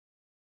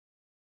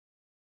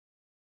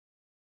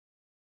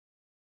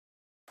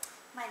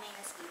My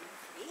name is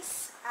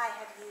Friese. I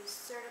have used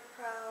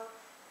CertaPro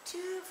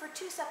for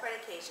two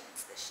separate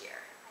occasions this year.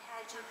 I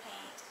had you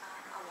paint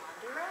a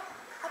laundry room,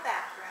 a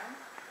bathroom,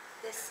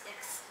 this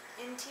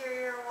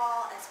interior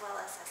wall as well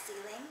as a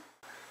ceiling,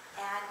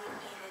 and you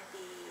painted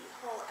the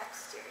whole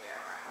exterior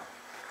room.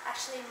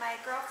 Actually, my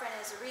girlfriend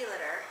is a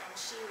realtor and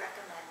she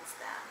recommends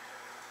them,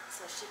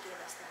 so she gave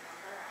us their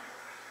number and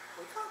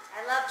we called.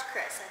 I loved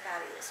Chris. I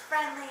thought he was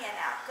friendly and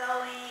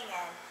outgoing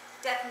and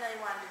definitely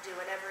wanted to do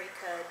whatever he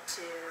could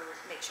to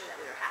make sure that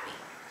we were happy.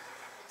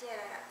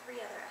 I got 3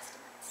 other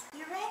estimates.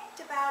 You ranked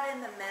about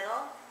in the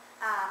middle,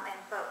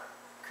 but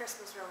Chris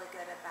was really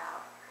good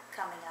about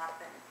coming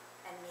up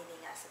and meeting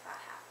us about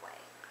halfway.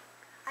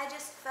 I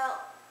just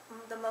felt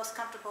the most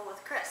comfortable with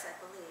Chris, I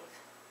believe.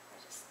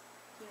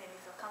 He made me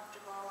feel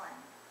comfortable,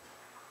 and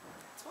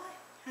that's why.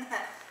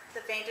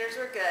 The painters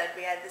were good.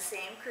 We had the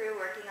same crew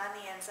working on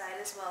the inside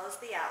as well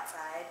as the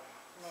outside.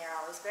 And they are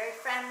always very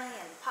friendly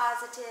and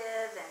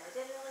positive, and they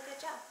did a really good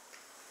job.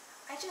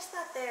 I just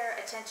thought their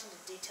attention to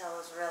detail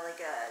was really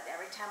good.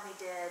 Every time we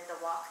did the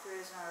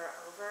walkthroughs and we were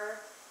over,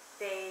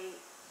 they,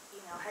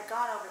 had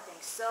gone over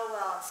things so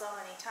well and so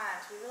many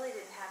times. We really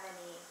didn't have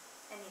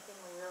anything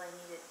we really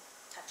needed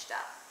touched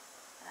up,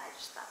 and I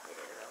just thought they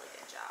did a really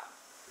good job.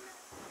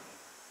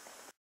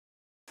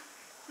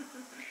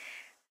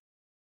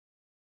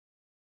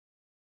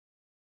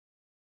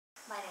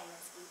 My name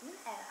is Eden,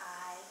 and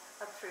I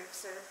approve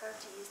CertaPro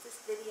to use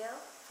this video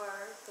for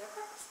their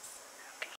purposes.